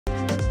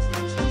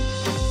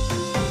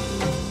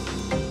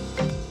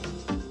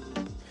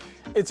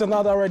It's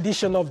another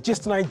edition of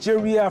Gist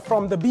Nigeria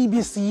from the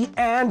BBC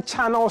and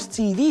Channels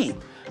TV,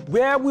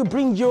 where we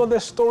bring you the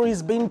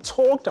stories being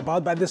talked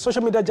about by the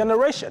social media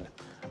generation.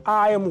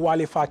 I am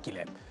Wale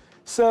Fakile.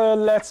 So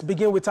let's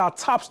begin with our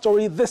top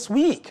story this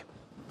week.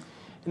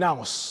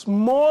 Now,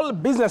 small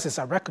businesses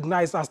are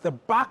recognized as the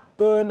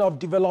backbone of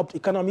developed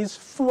economies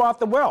throughout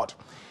the world.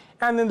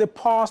 And in the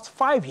past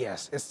 5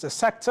 years, it's the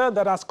sector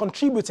that has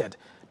contributed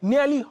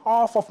nearly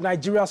half of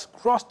Nigeria's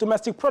gross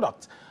domestic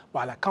product,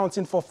 while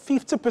accounting for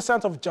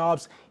 50% of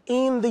jobs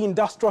in the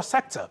industrial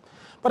sector.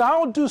 But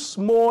how do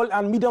small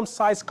and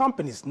medium-sized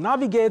companies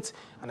navigate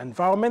an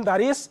environment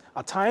that is,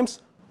 at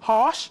times,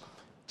 harsh?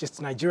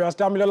 Just Nigeria's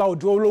Damilola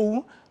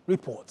Oduolowu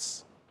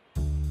reports.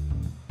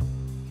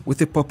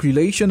 With a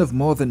population of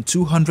more than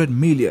 200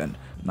 million,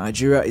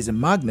 Nigeria is a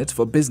magnet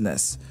for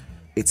business.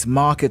 Its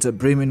markets are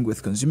brimming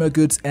with consumer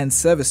goods and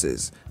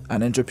services,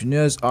 and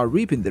entrepreneurs are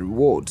reaping the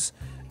rewards.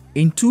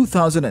 In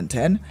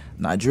 2010,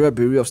 Nigeria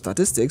Bureau of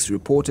Statistics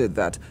reported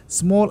that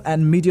small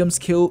and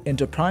medium-scale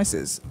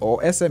enterprises, or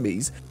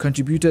SMEs,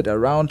 contributed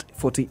around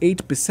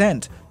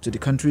 48% to the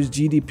country's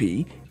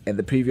GDP in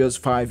the previous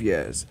 5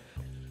 years.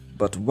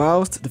 But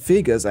whilst the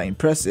figures are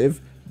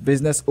impressive,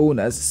 business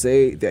owners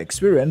say their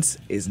experience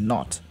is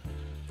not.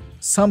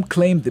 Some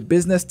claim the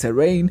business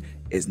terrain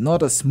is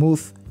not as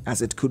smooth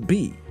as it could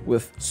be,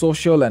 with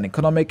social and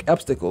economic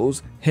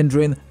obstacles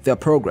hindering their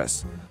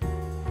progress.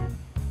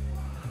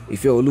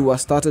 Ifeoluwa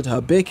started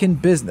her baking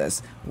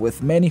business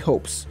with many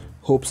hopes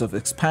of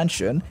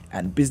expansion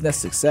and business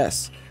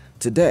success.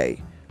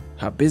 Today,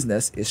 her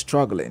business is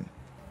struggling.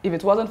 If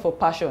it wasn't for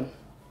passion,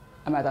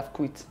 I might have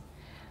quit.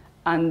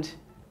 And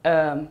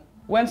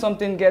when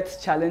something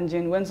gets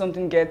challenging, when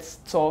something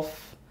gets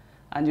tough,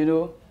 and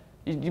you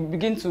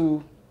begin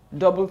to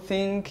double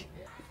think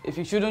if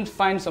you shouldn't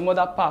find some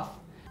other path.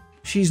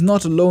 She's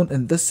not alone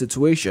in this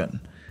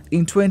situation.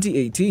 In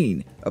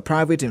 2018, a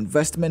private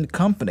investment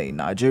company in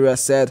Nigeria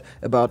said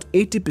about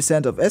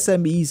 80% of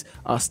SMEs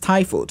are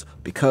stifled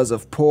because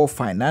of poor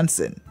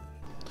financing.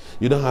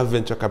 You don't have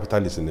venture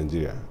capitalists in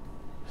Nigeria.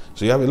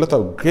 So you have a lot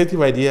of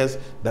creative ideas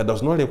that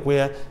does not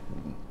require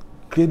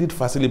credit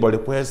facility but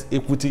requires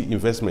equity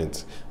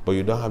investment, but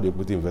you don't have the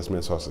equity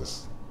investment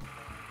sources.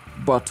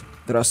 But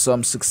there are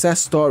some success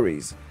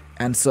stories,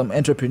 and some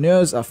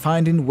entrepreneurs are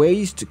finding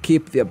ways to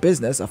keep their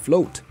business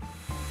afloat.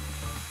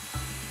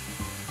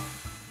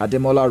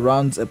 Ademola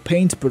runs a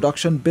paint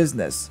production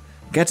business.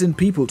 Getting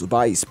people to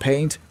buy his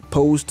paint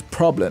posed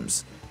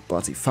problems,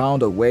 but he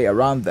found a way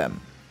around them.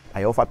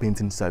 I offer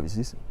painting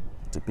services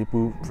to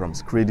people from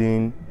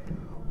screeding,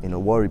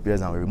 wall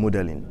repairs and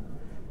remodeling.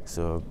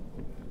 So,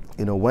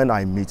 when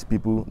I meet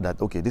people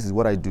that, okay, this is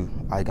what I do,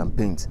 I can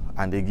paint,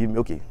 and they give me,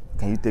 okay,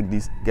 can you take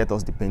this, get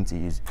us the paint to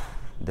use?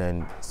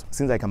 Then,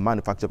 since I can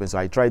manufacture paint, so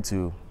I try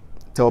to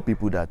tell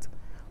people that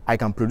I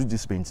can produce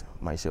this paint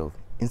myself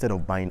instead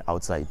of buying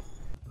outside.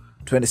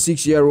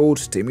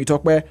 26-year-old Temi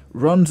Tokwe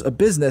runs a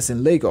business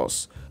in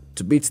Lagos.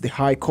 To beat the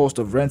high cost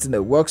of renting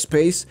a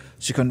workspace,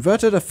 she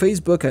converted her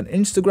Facebook and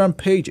Instagram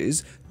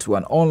pages to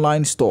an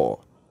online store.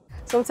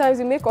 Sometimes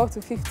we make up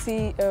to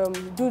 50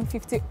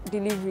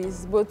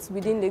 deliveries, both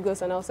within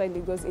Lagos and outside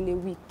Lagos in a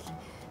week.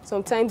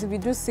 Sometimes if we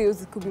do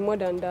sales, it could be more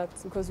than that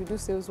because we do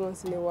sales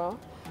once in a while.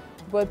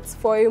 But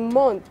for a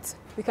month,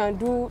 we can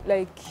do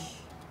like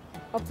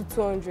up to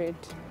 200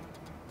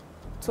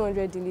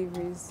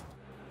 deliveries.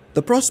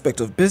 The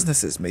prospect of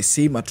businesses may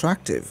seem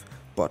attractive,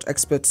 but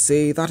experts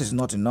say that is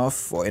not enough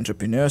for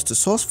entrepreneurs to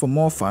source for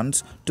more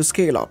funds to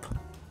scale up.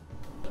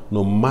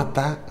 No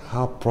matter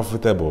how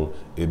profitable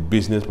a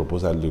business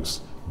proposal looks,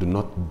 do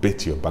not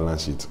bet your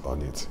balance sheet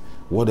on it.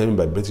 What I mean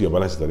by betting your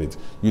balance sheet on it,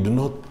 you do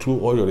not throw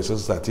all your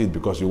resources at it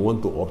because you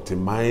want to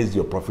optimize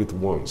your profit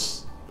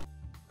once.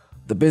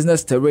 The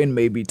business terrain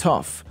may be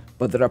tough,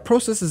 but there are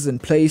processes in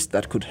place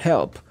that could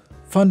help.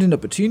 Funding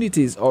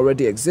opportunities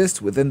already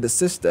exist within the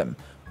system,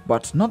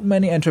 but not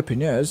many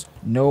entrepreneurs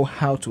know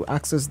how to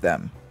access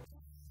them.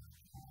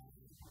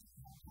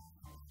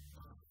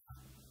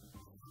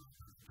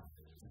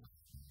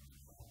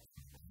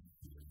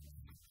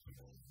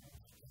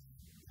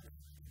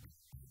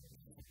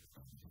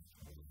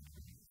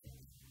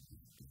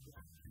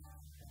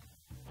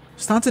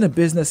 Starting a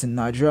business in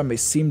Nigeria may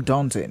seem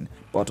daunting,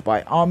 but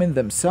by arming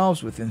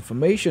themselves with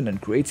information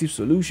and creative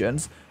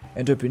solutions,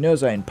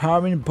 entrepreneurs are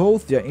empowering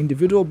both their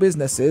individual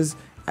businesses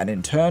and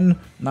in turn,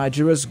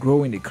 Nigeria's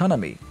growing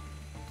economy.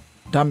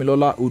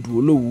 Damilola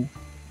Oduolowu,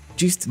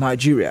 Gist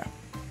Nigeria.